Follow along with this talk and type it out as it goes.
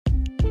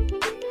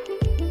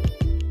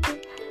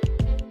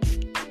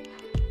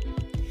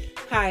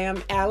Hi,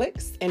 I'm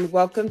Alex, and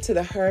welcome to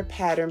the Her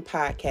Pattern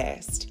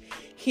Podcast.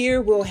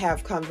 Here we'll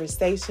have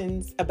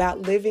conversations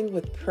about living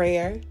with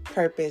prayer,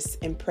 purpose,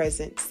 and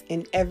presence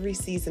in every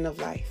season of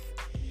life.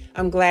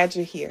 I'm glad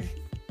you're here.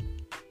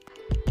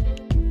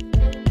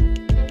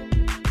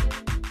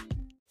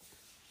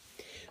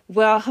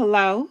 Well,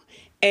 hello,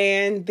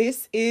 and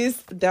this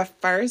is the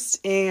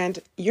first and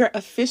your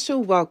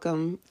official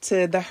welcome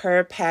to the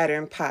Her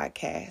Pattern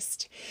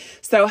Podcast.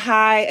 So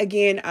hi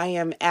again, I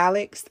am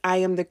Alex. I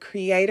am the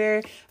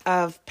creator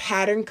of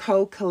Pattern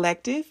Co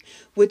Collective,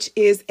 which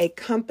is a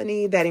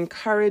company that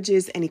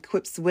encourages and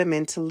equips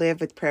women to live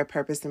with prayer,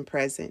 purpose, and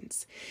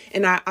presence.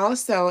 And I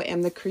also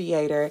am the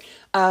creator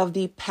of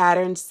the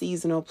Pattern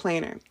Seasonal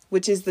Planner,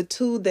 which is the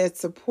tool that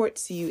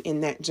supports you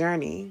in that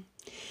journey.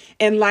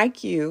 And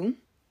like you,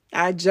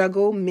 I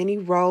juggle many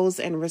roles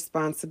and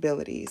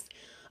responsibilities,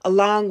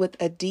 along with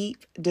a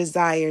deep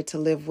desire to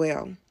live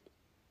well.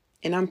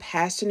 And I'm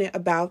passionate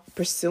about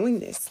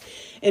pursuing this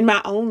in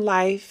my own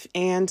life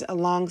and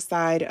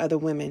alongside other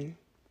women.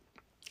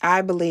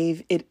 I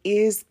believe it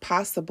is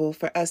possible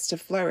for us to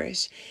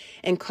flourish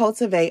and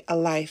cultivate a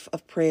life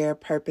of prayer,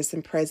 purpose,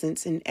 and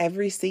presence in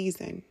every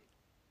season.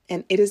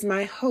 And it is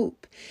my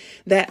hope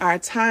that our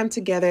time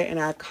together and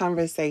our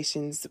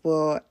conversations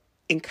will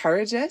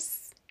encourage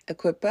us,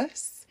 equip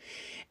us,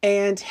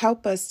 and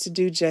help us to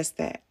do just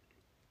that.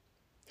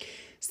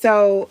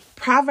 So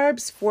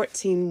Proverbs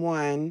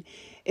 14:1,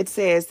 it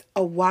says,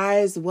 "A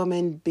wise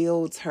woman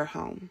builds her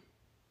home."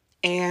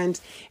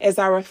 And as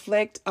I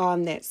reflect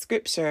on that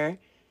scripture,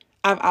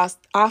 I've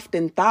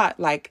often thought,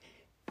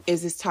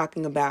 is this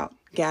talking about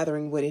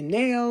gathering wooden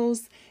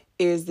nails?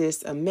 Is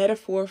this a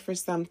metaphor for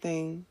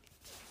something?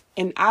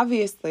 And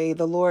obviously,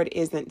 the Lord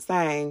isn't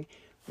saying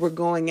we're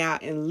going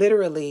out and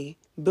literally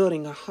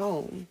building a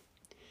home.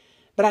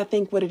 But I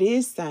think what it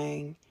is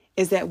saying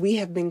is that we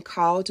have been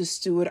called to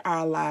steward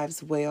our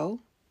lives well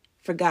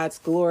for God's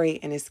glory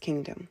and His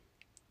kingdom.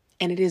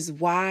 And it is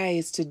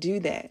wise to do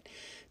that,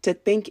 to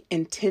think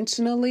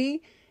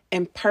intentionally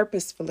and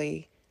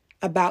purposefully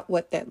about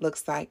what that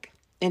looks like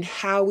and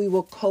how we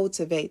will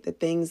cultivate the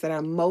things that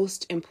are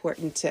most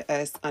important to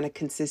us on a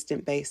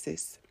consistent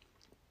basis.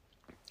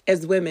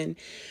 As women,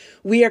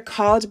 we are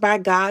called by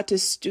God to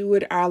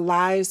steward our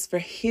lives for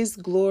His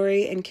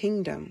glory and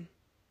kingdom.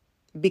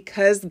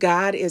 Because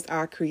God is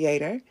our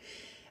creator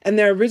and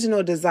the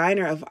original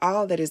designer of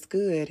all that is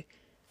good,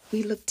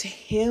 we look to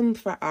Him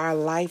for our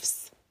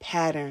life's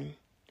pattern.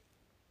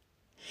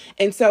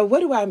 And so what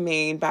do I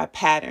mean by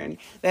pattern?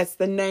 That's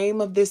the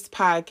name of this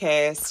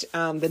podcast,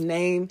 the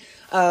name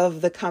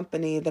of the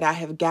company that I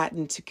have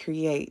gotten to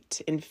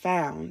create and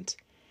found.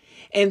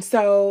 And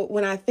so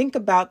when I think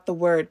about the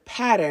word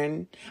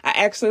pattern, I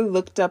actually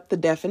looked up the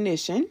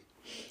definition.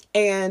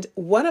 And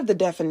one of the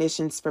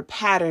definitions for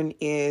pattern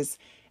is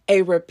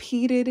a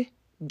repeated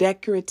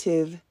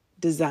decorative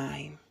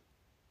design.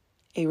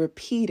 A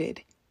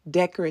repeated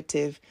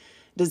decorative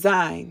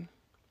design.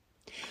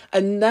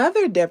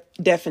 Another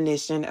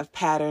definition of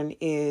pattern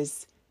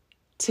is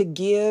to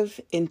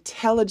give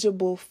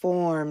intelligible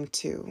form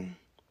to.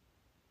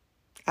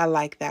 I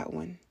like that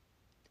one.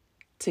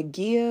 To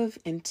give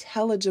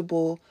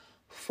intelligible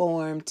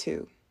form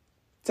to.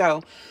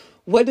 So,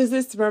 what does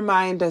this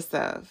remind us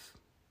of?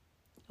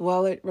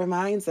 Well, it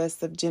reminds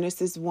us of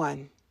Genesis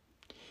 1.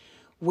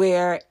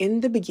 Where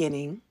in the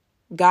beginning,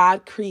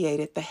 God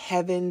created the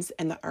heavens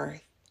and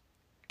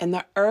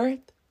the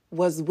earth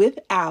was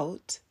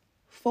without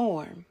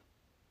form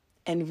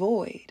and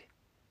void,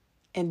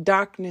 and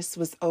darkness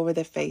was over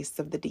the face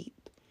of the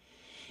deep.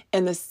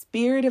 And the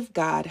Spirit of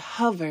God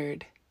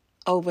hovered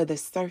over the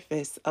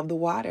surface of the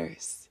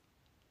waters.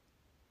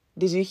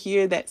 Did you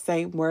hear that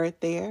same word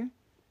there?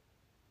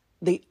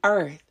 The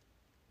earth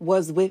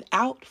was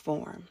without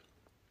form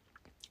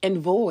and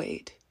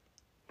void.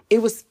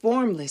 It was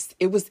formless.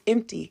 It was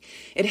empty.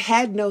 It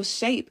had no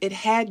shape. It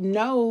had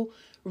no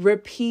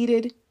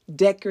repeated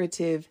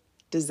decorative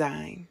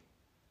design.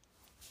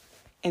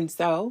 And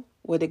so,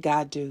 what did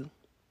God do?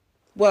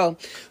 Well,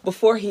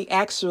 before He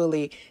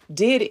actually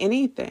did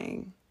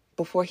anything,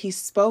 before He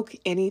spoke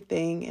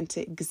anything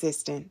into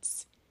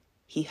existence,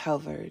 He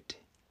hovered.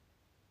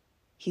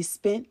 He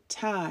spent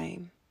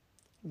time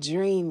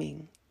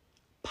dreaming,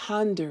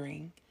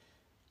 pondering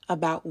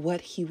about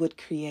what He would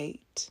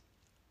create.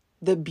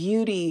 The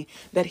beauty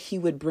that He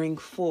would bring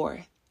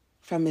forth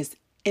from His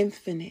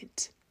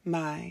infinite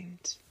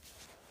mind.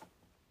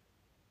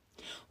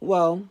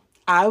 Well,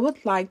 I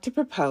would like to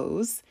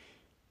propose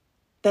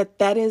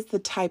that is the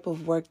type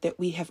of work that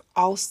we have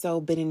also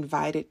been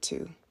invited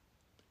to.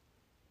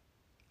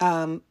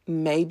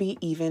 Maybe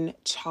even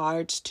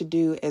charged to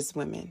do as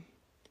women.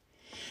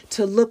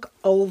 To look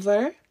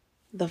over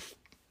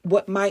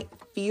what might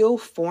feel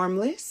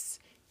formless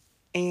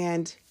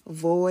and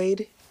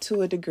void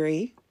to a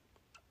degree,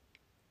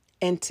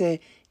 and to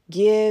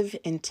give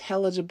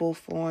intelligible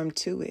form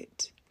to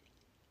it.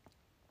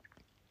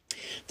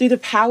 Through the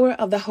power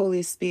of the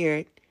Holy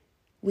Spirit,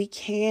 we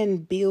can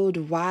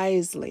build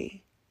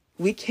wisely.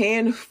 We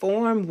can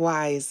form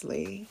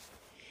wisely.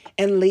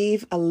 and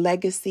leave a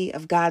legacy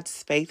of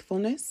God's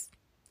faithfulness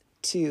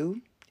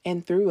to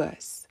and through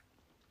us.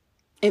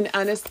 And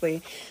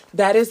honestly,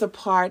 that is a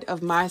part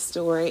of my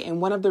story.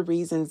 And one of the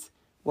reasons,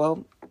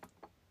 well,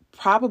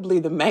 probably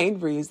the main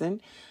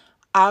reason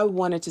I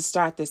wanted to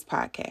start this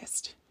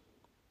podcast.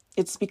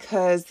 It's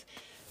because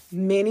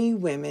many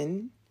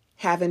women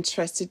have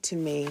entrusted to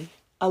me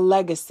a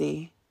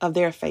legacy of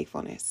their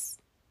faithfulness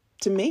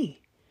to me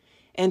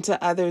and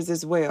to others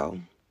as well.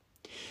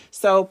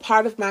 So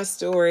part of my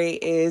story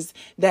is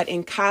that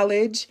in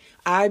college,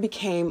 I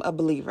became a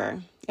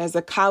believer. As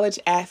a college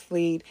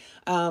athlete,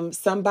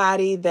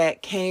 somebody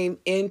that came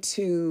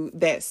into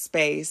that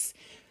space,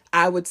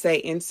 I would say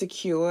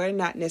insecure,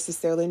 not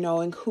necessarily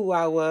knowing who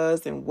I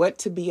was and what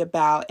to be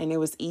about. And it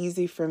was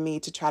easy for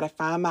me to try to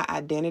find my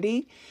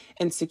identity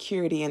and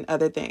security in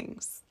other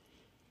things.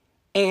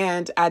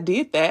 And I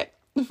did that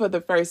for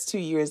the first 2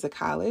 years of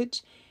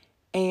college.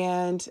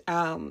 And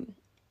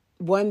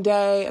one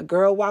day a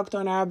girl walked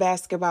on our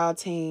basketball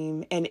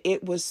team, and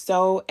it was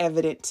so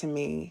evident to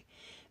me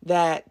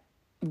that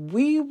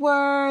we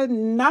were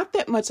not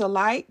that much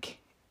alike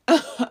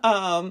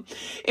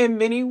in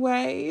many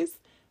ways.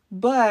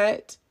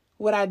 But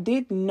what I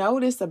did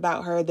notice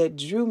about her that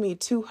drew me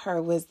to her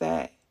was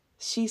that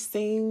she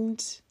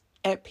seemed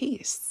at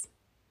peace,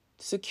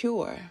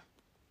 secure,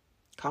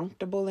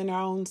 comfortable in her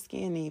own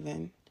skin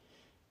even.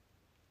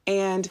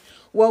 And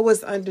what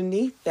was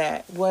underneath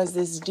that was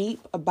this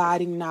deep,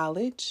 abiding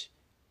knowledge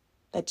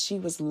that she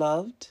was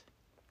loved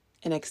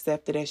and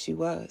accepted as she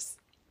was.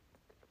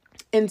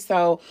 And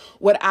so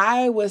what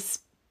I was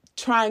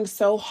trying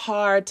so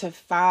hard to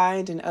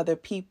find in other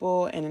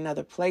people and in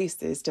other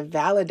places to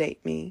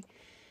validate me,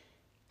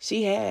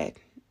 she had.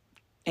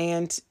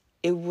 And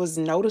it was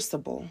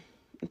noticeable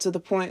to the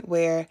point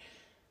where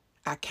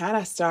I kind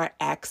of start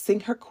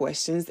asking her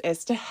questions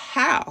as to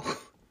how.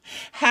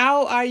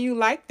 How are you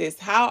like this?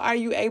 How are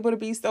you able to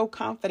be so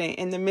confident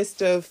in the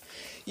midst of,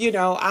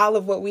 all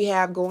of what we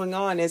have going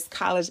on as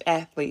college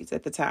athletes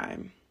at the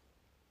time?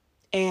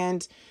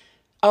 And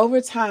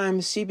over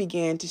time, she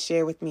began to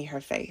share with me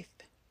her faith.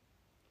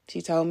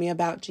 She told me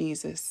about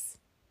Jesus,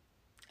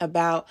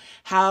 about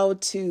how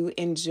to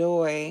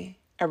enjoy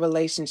a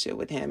relationship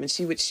with him. And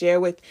she would share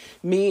with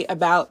me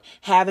about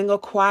having a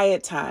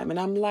quiet time. And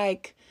I'm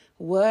like,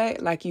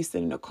 what? Like you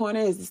sit in a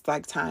corner? Is this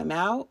like time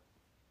out?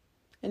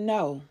 And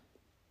no,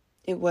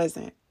 it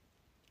wasn't.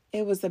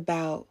 It was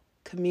about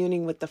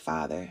communing with the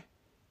Father,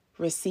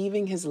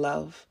 receiving his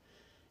love,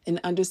 and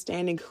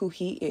understanding who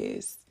he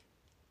is.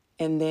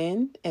 And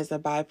then, as a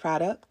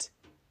byproduct,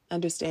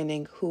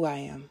 understanding who I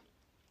am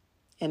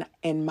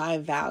and my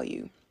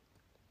value.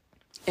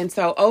 And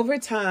so over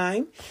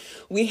time,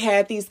 we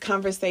had these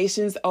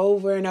conversations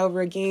over and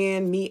over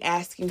again, me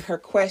asking her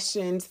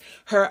questions,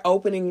 her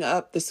opening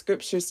up the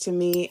scriptures to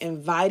me,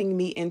 inviting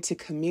me into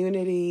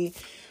community.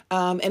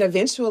 And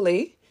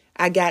eventually,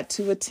 I got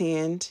to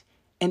attend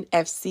an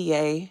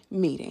FCA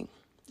meeting.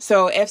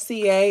 So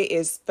FCA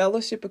is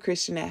Fellowship of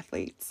Christian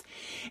Athletes.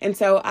 And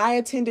so I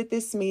attended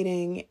this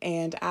meeting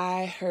and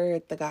I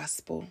heard the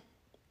gospel,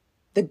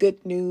 the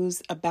good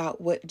news about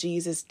what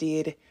Jesus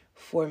did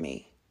for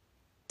me,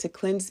 to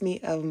cleanse me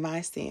of my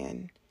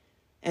sin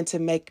and to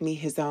make me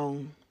his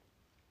own.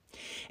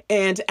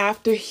 And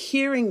after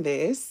hearing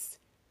this,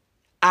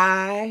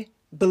 I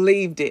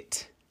believed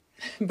it.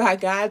 By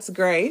God's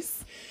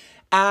grace,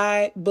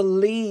 I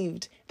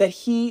believed that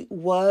he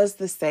was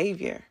the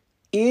Savior,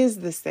 is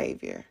the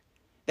Savior,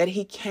 that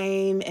he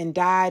came and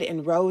died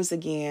and rose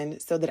again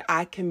so that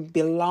I can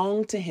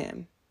belong to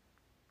him,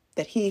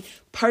 that he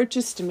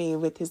purchased me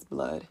with his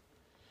blood.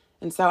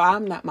 And so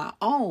I'm not my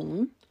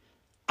own.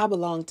 I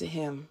belong to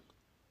him.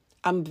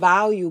 I'm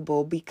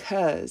valuable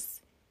because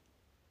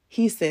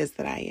he says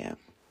that I am.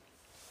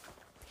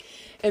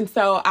 And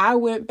so I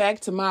went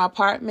back to my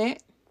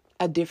apartment,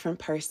 a different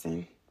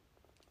person.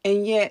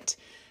 And yet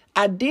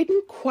I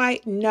didn't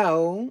quite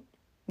know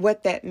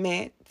what that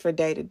meant for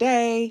day to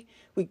day,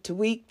 week to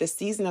week, the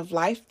season of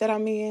life that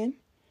I'm in,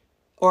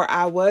 or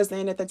I was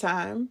in at the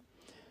time.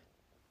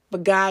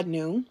 But God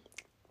knew,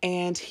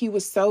 and he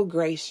was so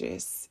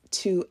gracious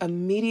to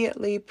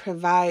immediately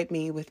provide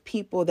me with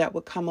people that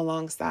would come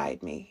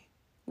alongside me,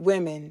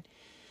 women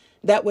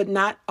that would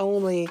not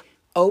only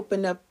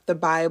open up the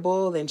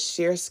Bible and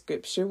share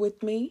scripture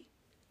with me,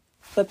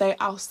 but they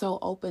also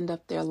opened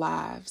up their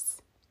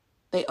lives.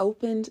 They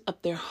opened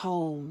up their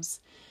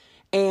homes.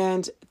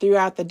 And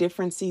throughout the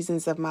different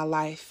seasons of my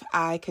life,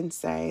 I can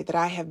say that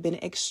I have been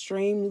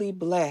extremely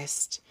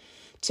blessed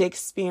to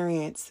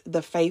experience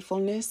the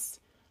faithfulness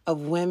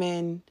of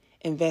women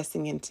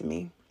investing into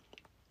me,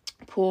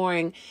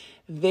 pouring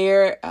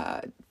their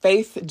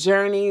faith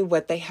journey,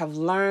 what they have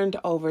learned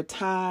over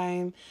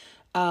time,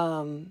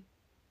 the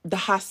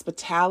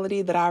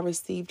hospitality that I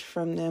received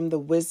from them, the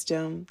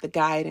wisdom, the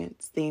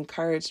guidance, the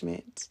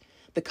encouragement,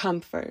 the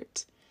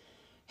comfort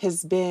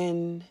has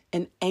been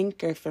an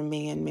anchor for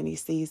me in many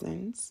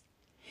seasons.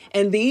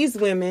 And these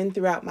women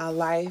throughout my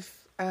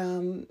life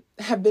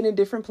have been in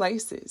different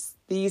places.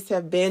 These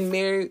have been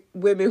married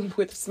women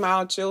with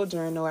small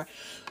children, or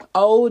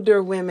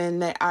older women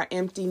that are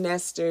empty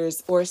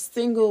nesters, or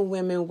single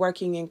women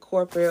working in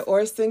corporate,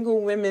 or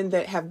single women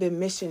that have been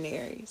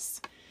missionaries.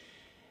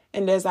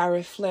 And as I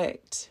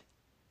reflect,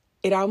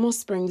 it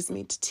almost brings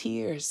me to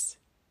tears.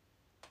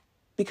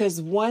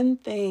 Because one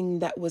thing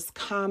that was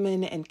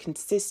common and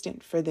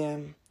consistent for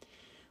them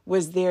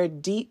was their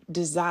deep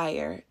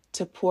desire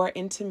to pour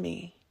into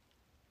me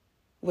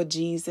what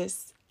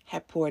Jesus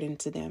had poured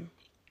into them.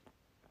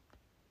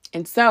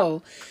 And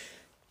so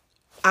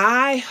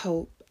I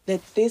hope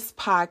that this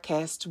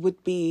podcast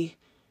would be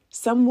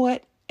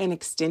somewhat an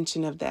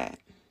extension of that.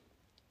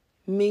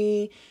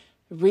 Me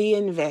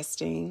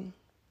reinvesting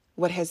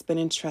what has been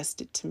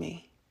entrusted to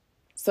me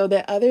so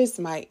that others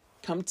might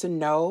come to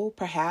know,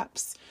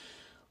 perhaps,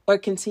 or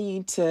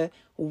continue to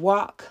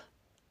walk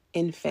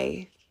in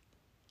faith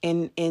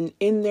and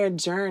in their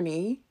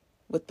journey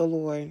with the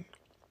Lord.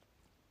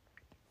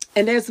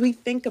 And as we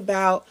think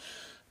about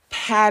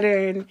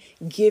pattern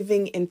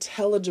giving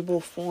intelligible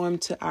form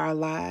to our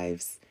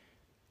lives,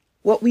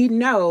 what we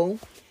know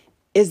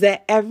is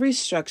that every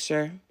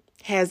structure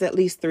has at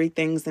least three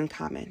things in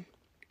common: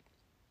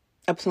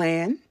 a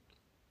plan,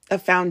 a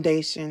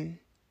foundation,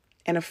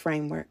 and a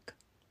framework.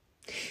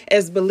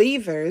 As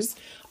believers,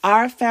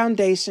 our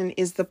foundation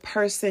is the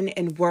person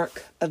and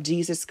work of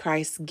Jesus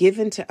Christ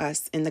given to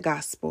us in the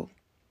gospel.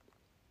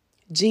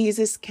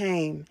 Jesus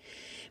came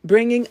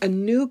bringing a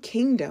new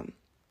kingdom,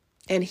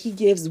 and he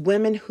gives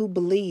women who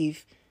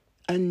believe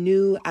a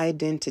new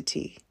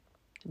identity,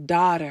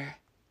 daughter,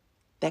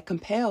 that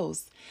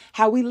compels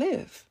how we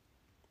live.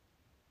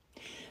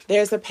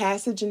 There's a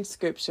passage in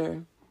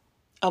scripture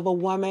of a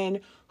woman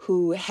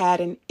who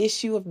had an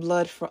issue of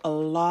blood for a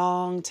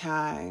long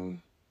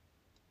time.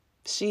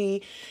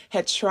 She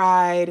had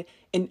tried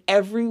in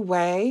every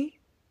way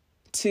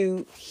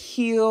to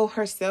heal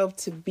herself,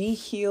 to be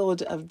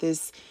healed of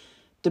this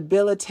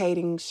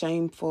debilitating,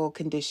 shameful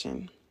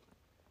condition.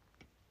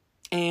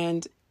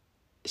 And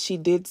she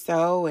did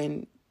so,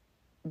 and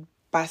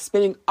by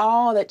spending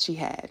all that she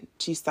had,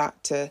 she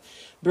sought to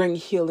bring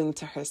healing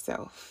to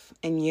herself.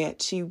 And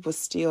yet she was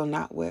still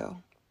not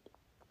well.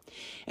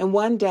 And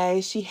one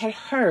day she had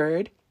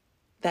heard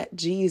that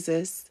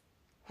Jesus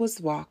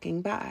was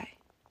walking by.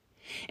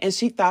 And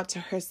she thought to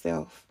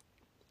herself,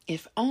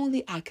 if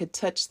only I could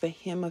touch the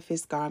hem of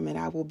his garment,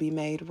 I will be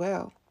made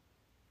well.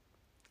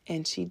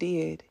 And she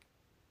did.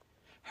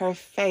 Her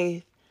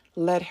faith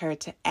led her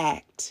to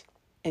act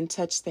and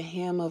touch the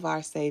hem of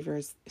our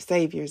Savior's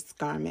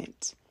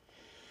garment.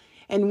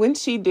 And when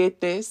she did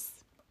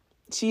this,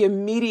 she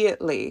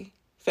immediately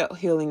felt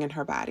healing in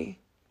her body.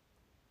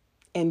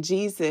 And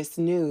Jesus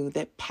knew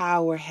that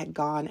power had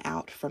gone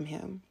out from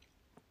him.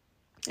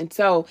 And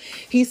so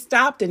he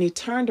stopped and he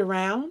turned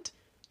around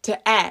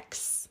to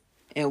ask,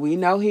 and we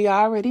know he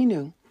already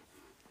knew,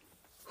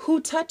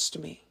 who touched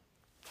me?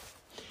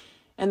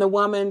 And the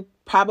woman,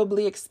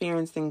 probably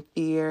experiencing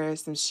fear,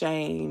 some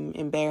shame,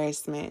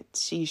 embarrassment,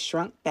 she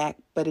shrunk back,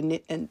 but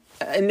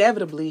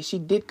inevitably she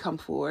did come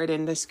forward.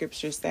 And the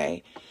scriptures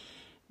say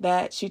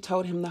that she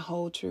told him the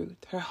whole truth,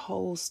 her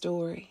whole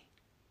story.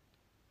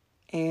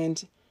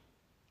 And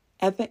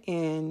at the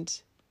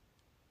end,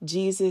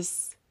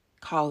 Jesus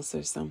calls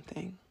her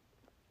something.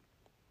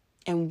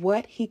 And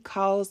what he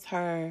calls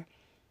her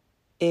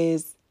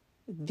is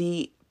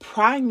the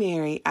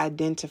primary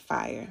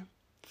identifier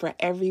for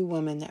every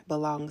woman that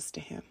belongs to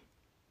him.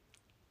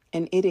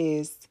 And it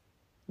is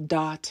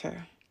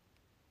daughter.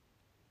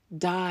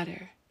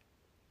 Daughter,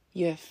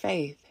 your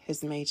faith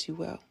has made you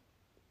well.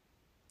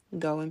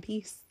 Go in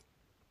peace.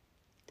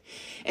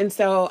 And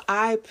so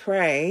I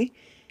pray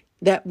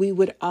that we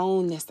would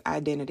own this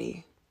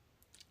identity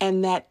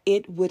and that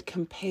it would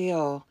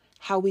compel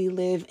how we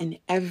live in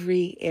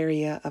every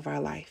area of our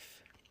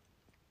life.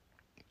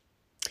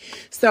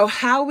 So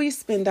how we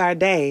spend our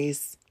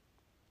days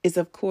is,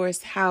 of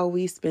course, how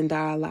we spend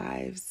our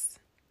lives.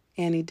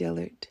 Annie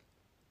Dillard.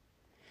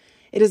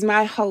 It is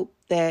my hope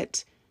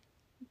that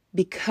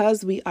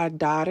because we are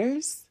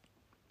daughters,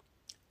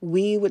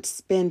 we would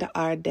spend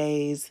our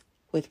days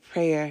with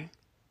prayer,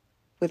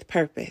 with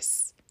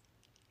purpose,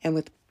 and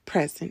with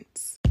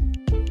presence.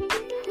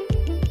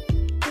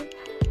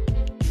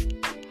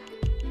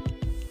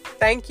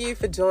 Thank you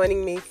for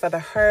joining me for the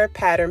Her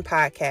Pattern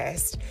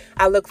podcast.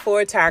 I look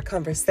forward to our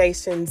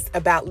conversations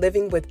about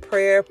living with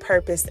prayer,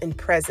 purpose, and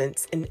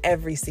presence in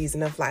every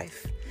season of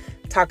life.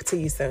 Talk to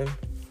you soon.